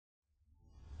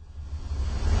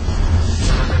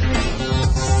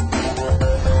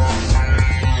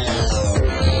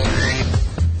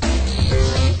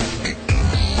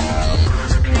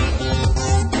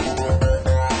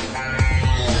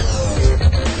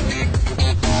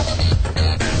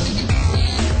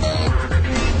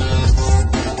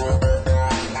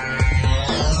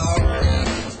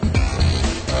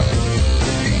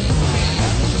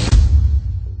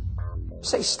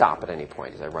stop at any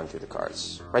point as I run through the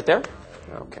cards. Right there?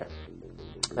 Okay.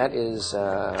 That is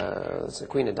that's the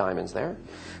queen of diamonds there.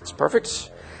 It's perfect.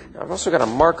 Now, I've also got a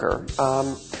marker.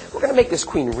 We're going to make this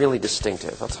queen really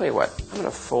distinctive. I'll tell you what. I'm going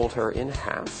to fold her in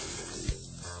half.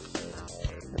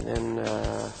 And then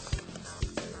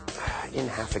in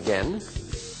half again.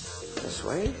 This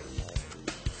way.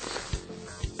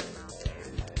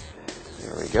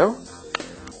 There we go.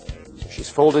 So she's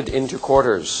folded into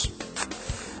quarters.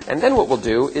 And then what we'll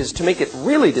do is, to make it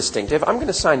really distinctive, I'm going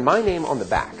to sign my name on the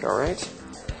back, all right?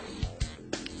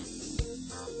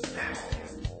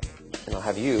 And I'll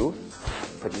have you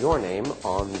put your name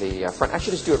on the front.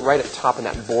 Actually, just do it right at the top in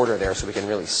that border there so we can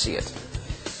really see it.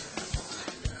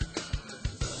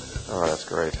 Oh, that's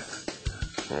great.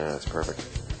 Yeah, that's perfect.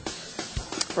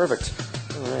 Perfect.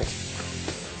 All right.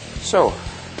 So,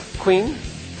 queen,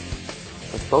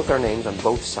 with both our names on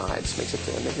both sides, make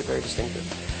it very distinctive.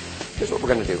 Here's what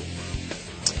we're going to do.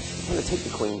 I'm going to take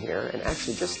the queen here and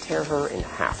actually just tear her in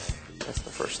half. That's the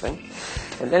first thing.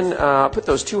 And then put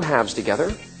those two halves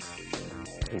together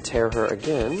and tear her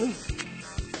again.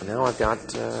 And now I've got,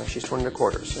 she's torn into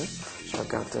quarters. So I've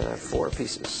got 4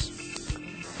 pieces.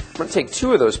 I'm going to take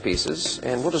 2 of those pieces,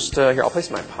 and we'll just, here, I'll place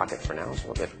them in my pocket for now, so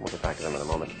we'll get back to them in a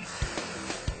moment.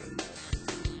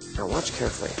 Now watch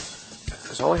carefully,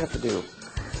 because all I have to do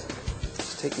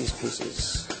is take these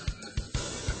pieces,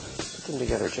 put them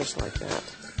together just like that.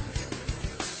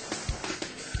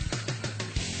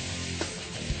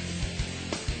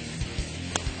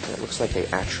 And it looks like they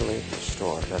actually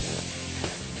restore, doesn't it?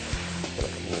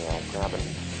 Look at me, I'll grab a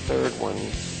third one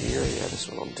here. Yeah, this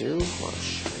one will do.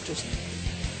 Watch. Just...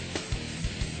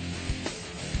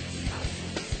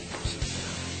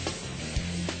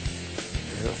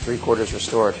 There, 3/4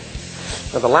 restored.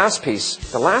 Now the last piece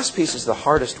is the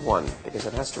hardest one because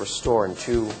it has to restore in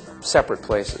 2 separate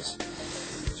places.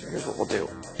 So here's what we'll do.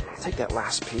 I'll take that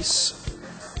last piece.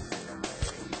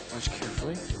 Watch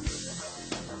carefully.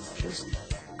 Just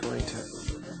going to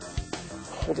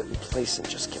hold it in place and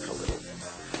just give it a little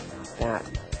that.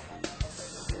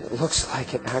 It looks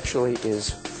like it actually is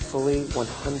fully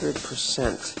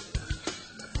 100%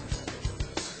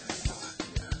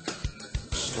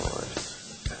 restored.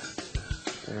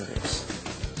 There it is.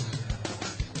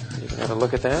 You can have a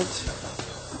look at that.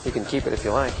 You can keep it if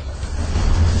you like.